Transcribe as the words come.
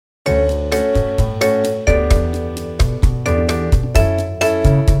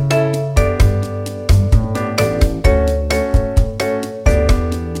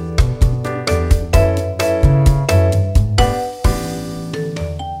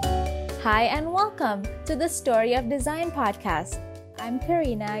Hi and welcome to the Story of Design podcast. I'm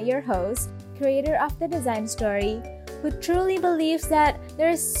Karina, your host, creator of The Design Story, who truly believes that there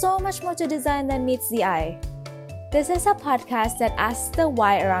is so much more to design than meets the eye. This is a podcast that asks the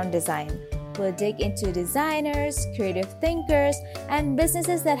why around design. We'll dig into designers, creative thinkers, and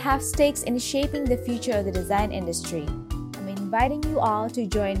businesses that have stakes in shaping the future of the design industry. I'm inviting you all to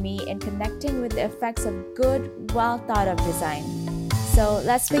join me in connecting with the effects of good, well thought of design. So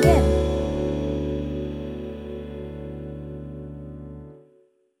let's begin.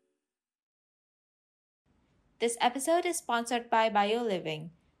 This episode is sponsored by BioLiving,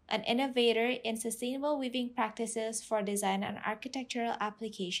 an innovator in sustainable weaving practices for design and architectural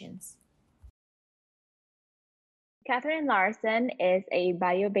applications. Catherine Larson is a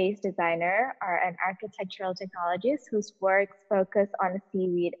bio-based designer or an architectural technologist whose works focus on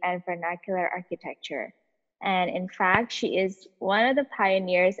seaweed and vernacular architecture. And in fact, she is one of the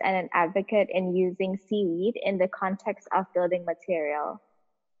pioneers and an advocate in using seaweed in the context of building material.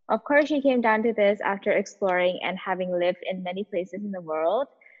 Of course, she came down to this after exploring and having lived in many places in the world,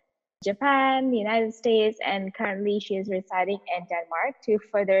 Japan, the United States, and currently she is residing in Denmark to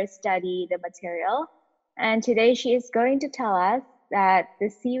further study the material. And today she is going to tell us that the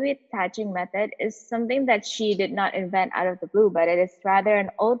seaweed thatching method is something that she did not invent out of the blue, but it is rather an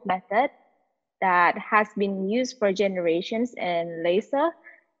old method that has been used for generations in Lhasa.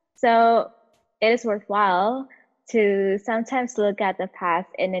 So it is worthwhile to sometimes look at the past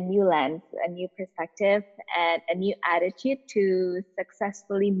in a new lens, a new perspective, and a new attitude to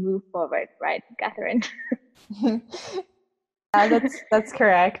successfully move forward, right, Catherine? That's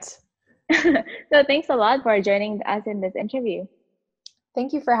correct. So thanks a lot for joining us in this interview.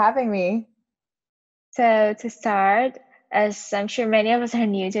 Thank you for having me. So to start, as I'm sure many of us are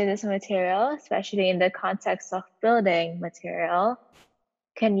new to this material, especially in the context of building material,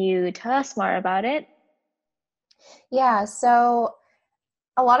 can you tell us more about it? Yeah, so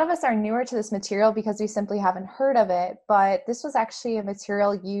a lot of us are newer to this material because we simply haven't heard of it, but this was actually a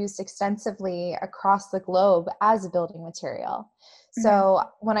material used extensively across the globe as a building material. Mm-hmm. So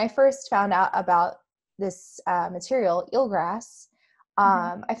when I first found out about this material, eelgrass,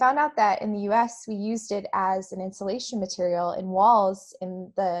 I found out that in the US, we used it as an insulation material in walls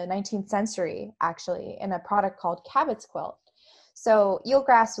in the 19th century, actually, in a product called Cabot's quilt. So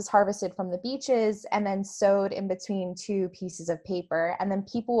eelgrass was harvested from the beaches and then sewed in between two pieces of paper. And then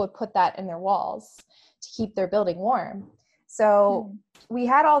people would put that in their walls to keep their building warm. So we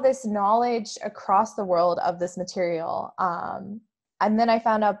had all this knowledge across the world of this material. And then I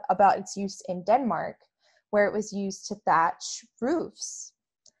found out about its use in Denmark, where it was used to thatch roofs.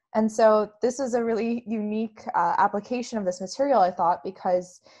 And so this was a really unique application of this material, I thought,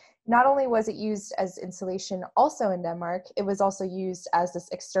 because not only was it used as insulation also in Denmark, it was also used as this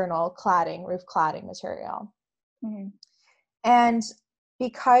external cladding, roof cladding material. Mm-hmm. And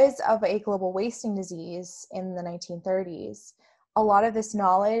because of a global wasting disease in the 1930s, a lot of this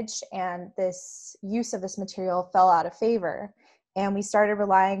knowledge and this use of this material fell out of favor, and we started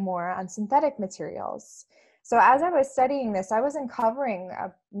relying more on synthetic materials. So as I was studying this, I was uncovering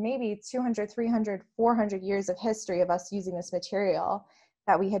maybe 200, 300, 400 years of history of us using this material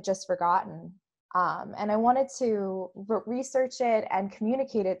that we had just forgotten. And I wanted to research it and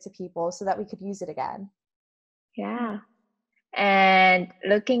communicate it to people so that we could use it again. Yeah. And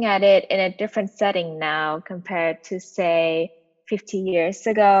looking at it in a different setting now compared to, say, 50 years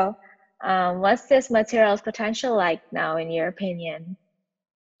ago, what's this material's potential like now, in your opinion?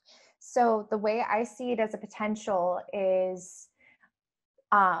 So the way I see it as a potential is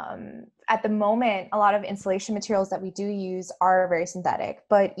at the moment, a lot of insulation materials that we do use are very synthetic,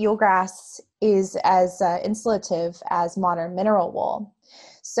 but eelgrass is as insulative as modern mineral wool.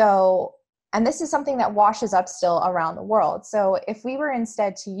 So, and this is something that washes up still around the world. So if we were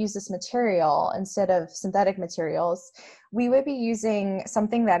instead to use this material instead of synthetic materials, we would be using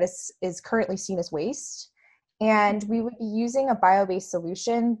something that is currently seen as waste. And we would be using a bio-based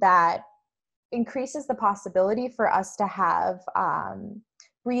solution that increases the possibility for us to have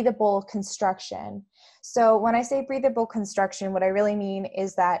breathable construction. So when I say breathable construction, what I really mean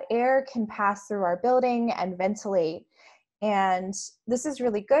is that air can pass through our building and ventilate. And this is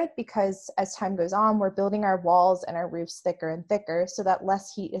really good because as time goes on, we're building our walls and our roofs thicker and thicker so that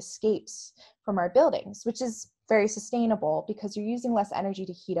less heat escapes from our buildings, which is very sustainable because you're using less energy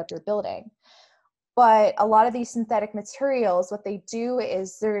to heat up your building. But a lot of these synthetic materials, what they do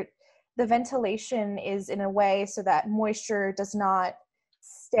is the ventilation is in a way so that moisture does not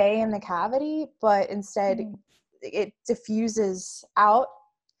stay in the cavity, but instead it diffuses out,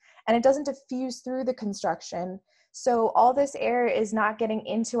 and it doesn't diffuse through the construction. So all this air is not getting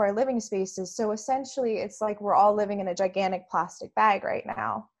into our living spaces. So essentially, it's like we're all living in a gigantic plastic bag right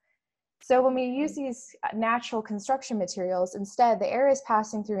now. So when we use these natural construction materials, instead, the air is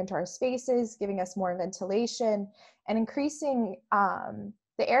passing through into our spaces, giving us more ventilation and increasing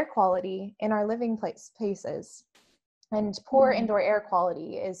the air quality in our living places. And poor indoor air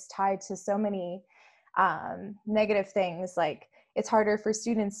quality is tied to so many negative things, like it's harder for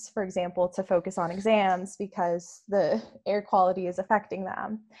students, for example, to focus on exams because the air quality is affecting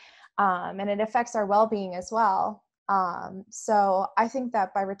them. And it affects our well-being as well. So I think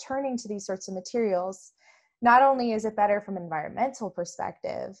that by returning to these sorts of materials, not only is it better from an environmental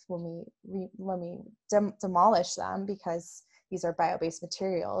perspective when we demolish them, because these are bio-based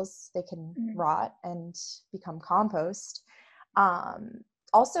materials, they can rot and become compost.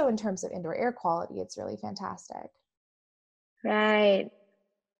 Also, in terms of indoor air quality, it's really fantastic. Right.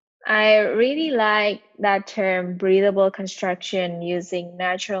 I really like that term, breathable construction using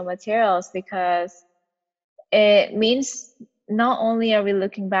natural materials, because it means not only are we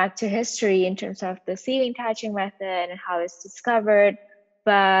looking back to history in terms of the ceiling thatching method and how it's discovered,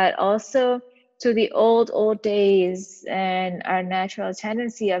 but also to the old days and our natural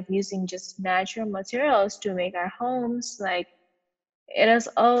tendency of using just natural materials to make our homes. Like, it is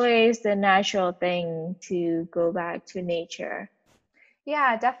always the natural thing to go back to nature.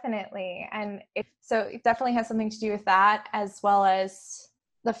 Yeah, definitely. And so it definitely has something to do with that, as well as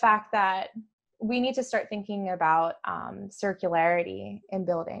the fact that we need to start thinking about circularity in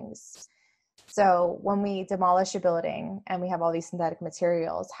buildings. So when we demolish a building and we have all these synthetic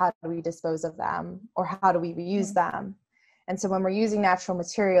materials, how do we dispose of them, or how do we reuse them? And so when we're using natural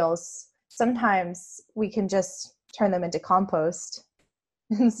materials, sometimes we can just turn them into compost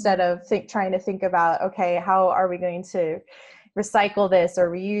instead of trying to think about, okay, how are we going to recycle this or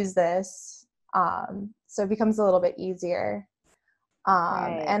reuse this? So it becomes a little bit easier.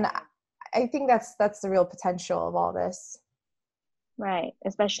 Right. And I think that's the real potential of all this. Right,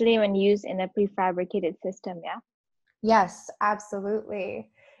 especially when used in a prefabricated system, yeah? Yes,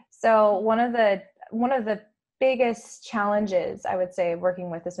 absolutely. So one of the biggest challenges, I would say, working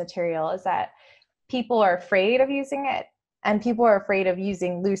with this material is that people are afraid of using it, and people are afraid of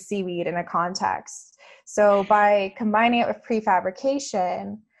using loose seaweed in a context. So by combining it with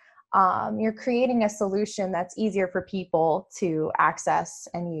prefabrication, you're creating a solution that's easier for people to access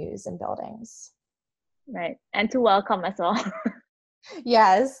and use in buildings. Right, and to welcome us all.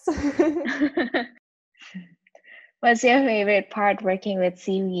 Yes. What's your favorite part working with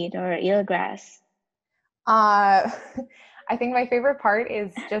seaweed or eelgrass? I think my favorite part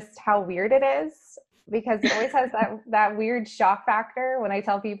is just how weird it is, because it always has that weird shock factor when I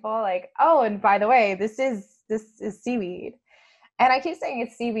tell people, like, oh, and by the way, this is seaweed. And I keep saying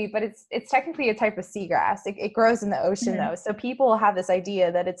it's seaweed, but it's technically a type of seagrass. It grows in the ocean though. So people have this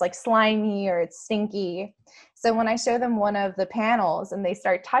idea that it's like slimy or it's stinky. So when I show them one of the panels and they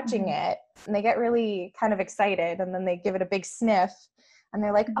start touching it, and they get really kind of excited, and then they give it a big sniff and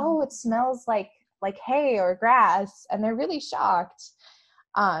they're like, oh, it smells like hay or grass, and they're really shocked.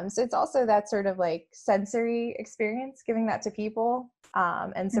 So it's also that sort of like sensory experience, giving that to people,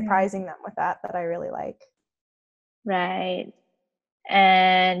 and surprising them with that I really like. Right.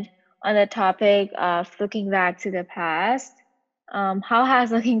 And on the topic of looking back to the past, how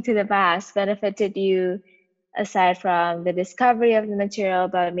has looking to the past benefited you, aside from the discovery of the material,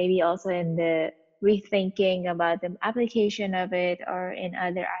 but maybe also in the rethinking about the application of it or in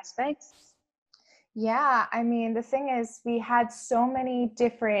other aspects? Yeah, I mean, the thing is, we had so many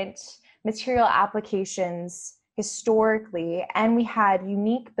different material applications historically, and we had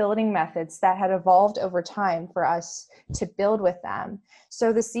unique building methods that had evolved over time for us to build with them.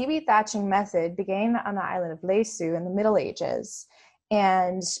 So the seaweed thatching method began on the island of Lesu in the Middle Ages.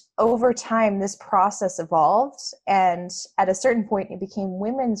 And over time, this process evolved, and at a certain point, it became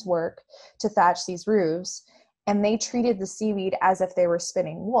women's work to thatch these roofs, and they treated the seaweed as if they were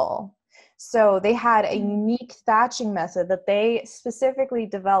spinning wool. So they had a unique thatching method that they specifically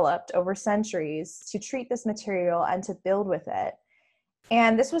developed over centuries to treat this material and to build with it.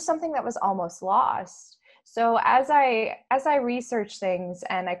 And this was something that was almost lost. So as I research things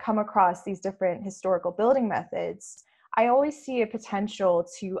and I come across these different historical building methods, I always see a potential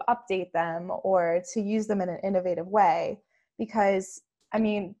to update them or to use them in an innovative way. Because, I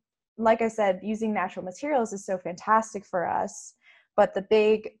mean, like I said, using natural materials is so fantastic for us. But the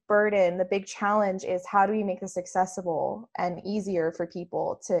big burden, the big challenge is, how do we make this accessible and easier for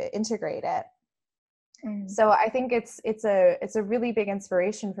people to integrate it? So I think it's a really big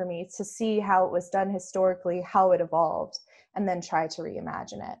inspiration for me to see how it was done historically, how it evolved, and then try to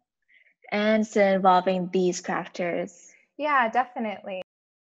reimagine it. and still involving these crafters. Yeah, definitely.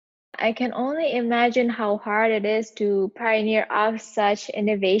 I can only imagine how hard it is to pioneer off such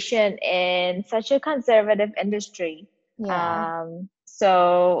innovation in such a conservative industry. Yeah.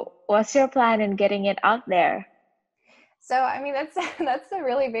 So what's your plan in getting it out there? So, I mean, that's that's a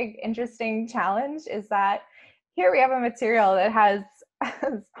really big, interesting challenge. Is that here we have a material that has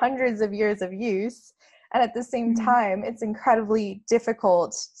hundreds of years of use, and at the same Mhm. time, it's incredibly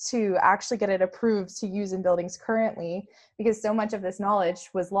difficult to actually get it approved to use in buildings currently because so much of this knowledge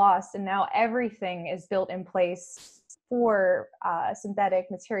was lost, and now everything is built in place for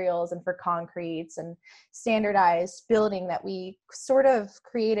synthetic materials and for concretes and standardized building that we sort of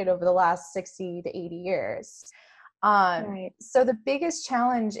created over the last 60 to 80 years. Right. So the biggest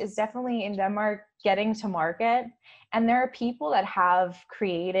challenge is definitely in Denmark getting to market. And there are people that have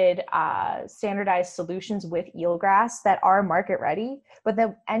created standardized solutions with eelgrass that are market ready, but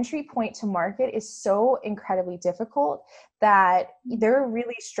the entry point to market is so incredibly difficult that they're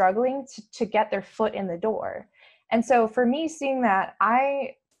really struggling to get their foot in the door. And so for me, seeing that,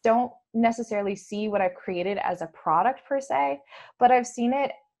 I don't necessarily see what I've created as a product per se, but I see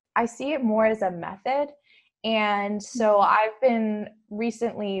it more as a method. And so Mhm. I've been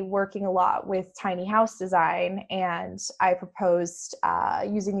recently working a lot with tiny house design, and I proposed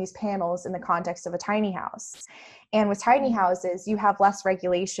using these panels in the context of a tiny house. And with tiny Mhm. houses, you have less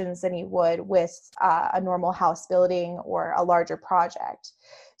regulations than you would with a normal house building or a larger project.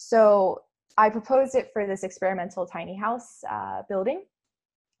 So I proposed it for this experimental tiny house building,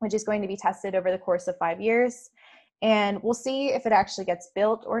 which is going to be tested over the course of 5 years. And we'll see if it actually gets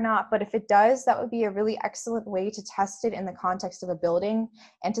built or not. But if it does, that would be a really excellent way to test it in the context of a building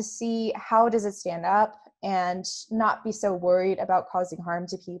and to see how does it stand up and not be so worried about causing harm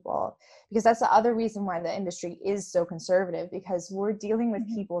to people. Because that's the other reason why the industry is so conservative, because we're dealing with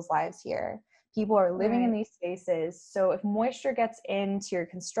Mhm. people's lives here. People are living in Right. these spaces. So if moisture gets into your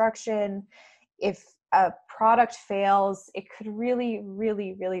construction, if a product fails, it could really,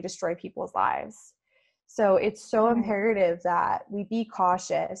 really, really destroy people's lives. So it's so Right. imperative that we be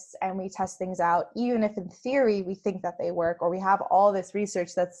cautious and we test things out, even if in theory we think that they work or we have all this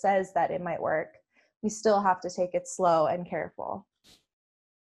research that says that it might work. We still have to take it slow and careful.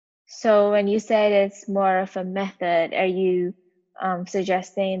 So when you said it's more of a method, are you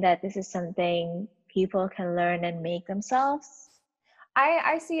suggesting that this is something people can learn and make themselves?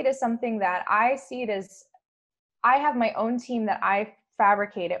 I see it as something that I see it as I have my own team that I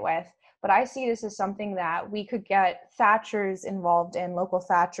fabricate it with, but I see this as something that we could get thatchers involved in, local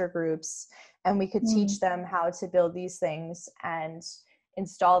thatcher groups, and we could Mm. teach them how to build these things and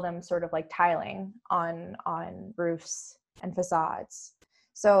install them sort of like tiling on roofs and facades.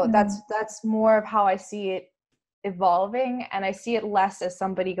 So Mm. that's more of how I see it evolving, and I see it less as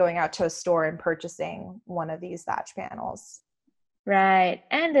somebody going out to a store and purchasing one of these thatch panels. Right.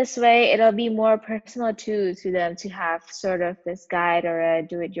 And this way it'll be more personal too to them to have sort of this guide or a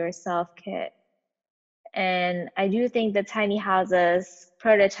do-it-yourself kit. And I do think the tiny houses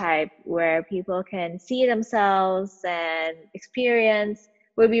prototype where people can see themselves and experience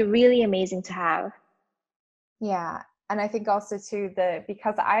would be really amazing to have. Yeah. And I think also too the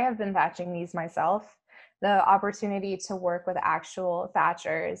because I have been thatching these myself, the opportunity to work with actual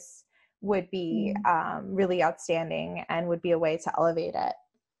thatchers would be Mm. really outstanding and would be a way to elevate it.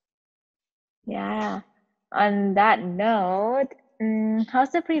 Yeah. On that note,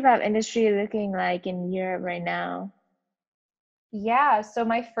 how's the prefab industry looking like in Europe right now? Yeah, so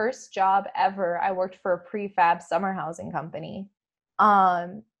my first job ever, I worked for a prefab summer housing company.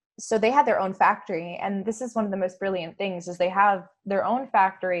 Um, so they had their own factory, and this is one of the most brilliant things is they have their own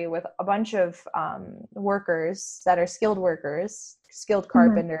factory with a bunch of workers that are skilled workers, skilled Mhm.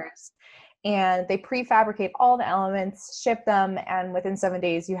 carpenters, and they prefabricate all the elements, ship them, and within 7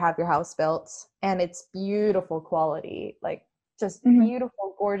 days you have your house built, and it's beautiful quality, like just Mhm.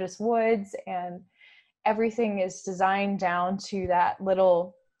 beautiful, gorgeous woods and everything is designed down to that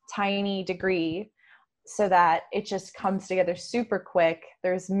little tiny degree so that it just comes together super quick.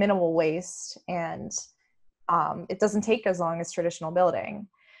 There's minimal waste and it doesn't take as long as traditional building.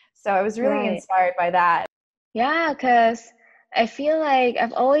 So I was really Right. inspired by that. Yeah, because I feel like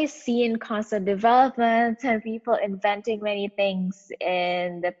I've always seen constant developments and people inventing many things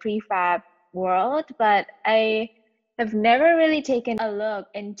in the prefab world, but I have never really taken a look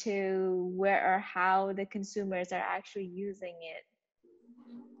into where or how the consumers are actually using it.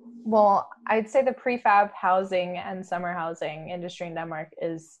 Well, I'd say the prefab housing and summer housing industry in Denmark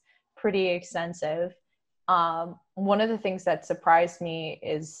is pretty extensive. One of the things that surprised me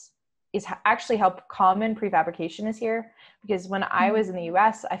is actually how common prefabrication is here. Because when I was in the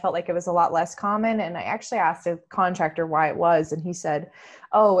US, I felt like it was a lot less common. And I actually asked a contractor why it was. And he said,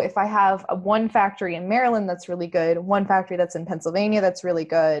 oh, if I have one factory in Maryland that's really good, one factory that's in Pennsylvania that's really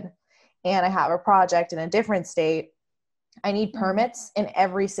good, and I have a project in a different state, I need permits in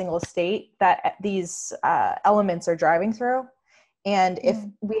every single state that these elements are driving through. And if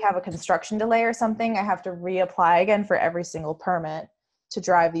we have a construction delay or something, I have to reapply again for every single permit to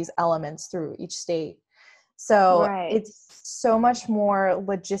drive these elements through each state. So it's so much more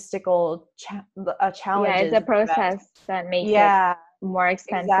logistical challenge. Yeah, it's a process that makes it more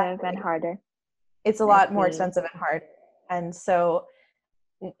expensive and harder. It's a lot more expensive and hard. And so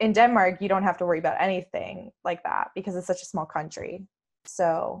in Denmark, you don't have to worry about anything like that because it's such a small country.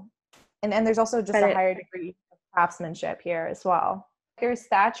 So, and there's also just a higher degree of craftsmanship here as well. There's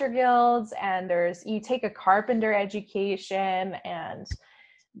thatcher guilds, and you take a carpenter education, and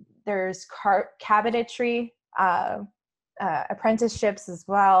there's cabinetry apprenticeships as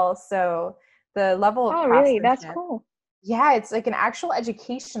well. So the level of really? That's cool. Yeah, it's like an actual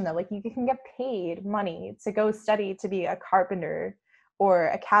education though. Like you can get paid money to go study to be a carpenter or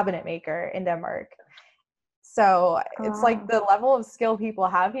a cabinet maker in Denmark. So it's like the level of skill people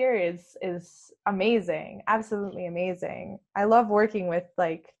have here is amazing, absolutely amazing. I love working with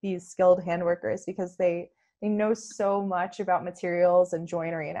like these skilled hand workers because they know so much about materials and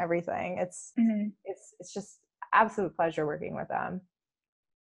joinery and everything. It's just absolute pleasure working with them.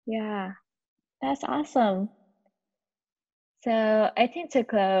 Yeah, that's awesome. So I think to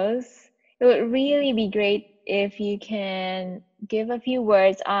close, it would really be great if you can give a few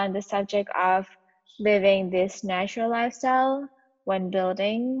words on the subject of living this natural lifestyle when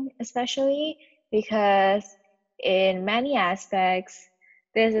building, especially because in many aspects,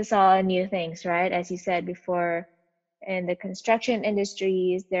 this is all new things, right? As you said before, in the construction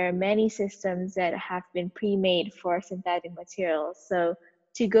industries, there are many systems that have been pre-made for synthetic materials. So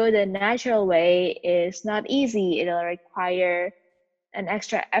to go the natural way is not easy. It'll require an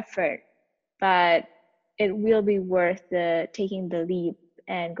extra effort, but it will be worth taking the leap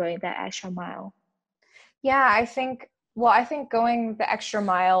and going that extra mile. Yeah, I think going the extra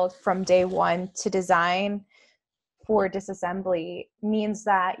mile from day one to design for disassembly means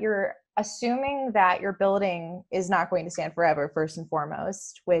that you're assuming that your building is not going to stand forever, first and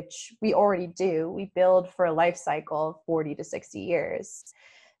foremost, which we already do. We build for a life cycle of 40 to 60 years.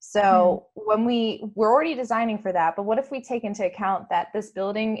 So when we're already designing for that, but what if we take into account that this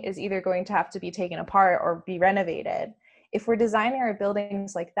building is either going to have to be taken apart or be renovated? If we're designing our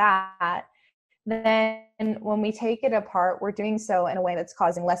buildings like that, then when we take it apart, we're doing so in a way that's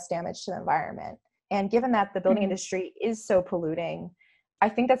causing less damage to the environment. And given that the building industry is so polluting, I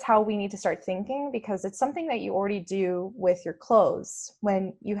think that's how we need to start thinking, because it's something that you already do with your clothes.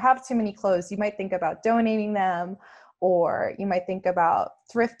 When you have too many clothes, you might think about donating them, or you might think about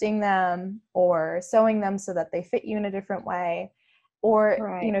thrifting them or sewing them so that they fit you in a different way, or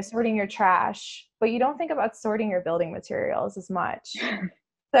sorting your trash, but you don't think about sorting your building materials as much.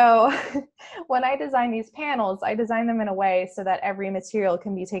 So when I design these panels, I design them in a way so that every material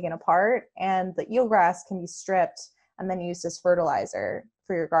can be taken apart and the eelgrass can be stripped and then used as fertilizer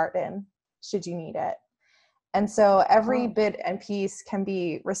for your garden should you need it. And so every bit and piece can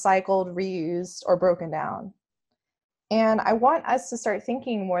be recycled, reused, or broken down. And I want us to start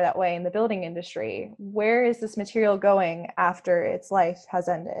thinking more that way in the building industry. Where is this material going after its life has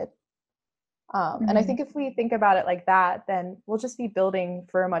ended? And I think if we think about it like that, then we'll just be building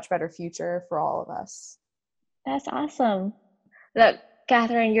for a much better future for all of us. That's awesome. Look,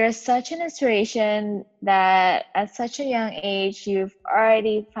 Catherine, you're such an inspiration that at such a young age, you've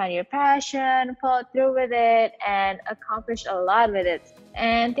already found your passion, followed through with it, and accomplished a lot with it.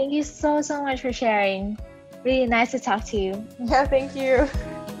 And thank you so much for sharing. Really nice to talk to you. Yeah, thank you.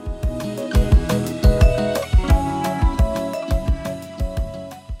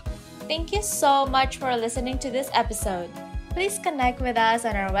 Thank you so much for listening to this episode. Please connect with us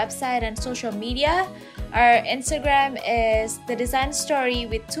on our website and social media. Our Instagram is The Design Story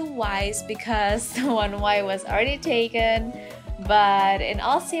with 2 Ys because the 1 Y was already taken. But in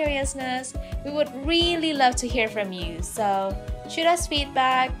all seriousness, we would really love to hear from you. So shoot us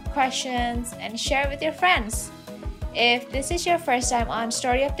feedback, questions, and share with your friends. If this is your first time on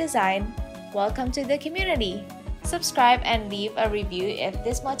Story of Design, welcome to the community. Subscribe and leave a review if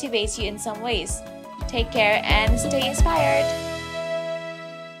this motivates you in some ways. Take care and stay inspired.